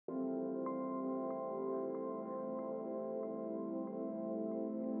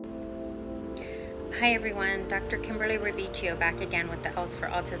Hi everyone, Dr. Kimberly Rivieccio back again with the Else for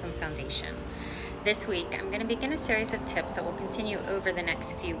Autism Foundation. This week I'm going to begin a series of tips that will continue over the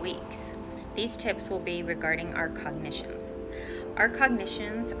next few weeks. These tips will be regarding our cognitions. Our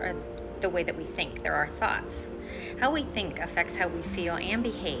cognitions are the way that we think. They're our thoughts. How we think affects how we feel and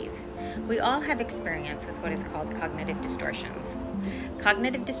behave. We all have experience with what is called cognitive distortions.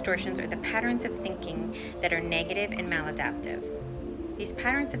 Cognitive distortions are the patterns of thinking that are negative and maladaptive. These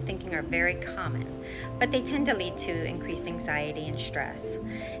patterns of thinking are very common, but they tend to lead to increased anxiety and stress.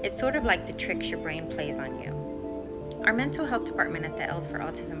 It's sort of like the tricks your brain plays on you. Our mental health department at the Else for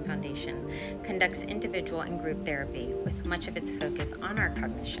Autism Foundation conducts individual and group therapy with much of its focus on our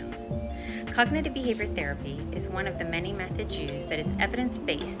cognitions. Cognitive behavior therapy is one of the many methods used that is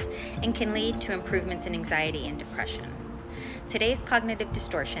evidence-based and can lead to improvements in anxiety and depression. Today's cognitive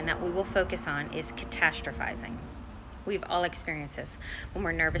distortion that we will focus on is catastrophizing. We've all experienced this. When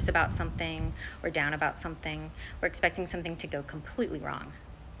we're nervous about something or down about something, we're expecting something to go completely wrong.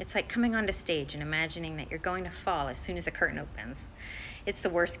 It's like coming onto stage and imagining that you're going to fall as soon as the curtain opens. It's the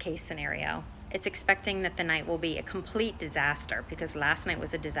worst case scenario. It's expecting that the night will be a complete disaster because last night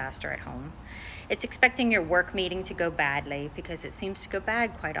was a disaster at home. It's expecting your work meeting to go badly because it seems to go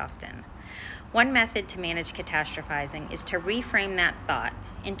bad quite often. One method to manage catastrophizing is to reframe that thought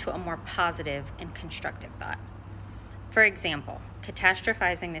into a more positive and constructive thought. For example,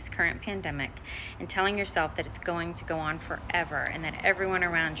 catastrophizing this current pandemic and telling yourself that it's going to go on forever and that everyone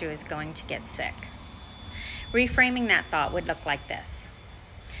around you is going to get sick. Reframing that thought would look like this.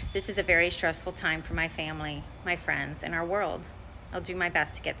 This is a very stressful time for my family, my friends, and our world. I'll do my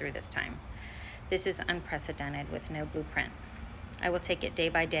best to get through this time. This is unprecedented with no blueprint. I will take it day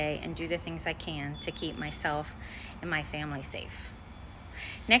by day and do the things I can to keep myself and my family safe.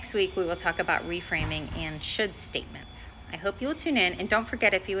 Next week, we will talk about reframing and should statements. I hope you will tune in, and don't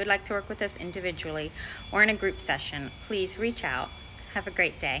forget, if you would like to work with us individually or in a group session, please reach out. Have a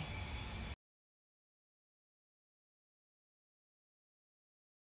great day.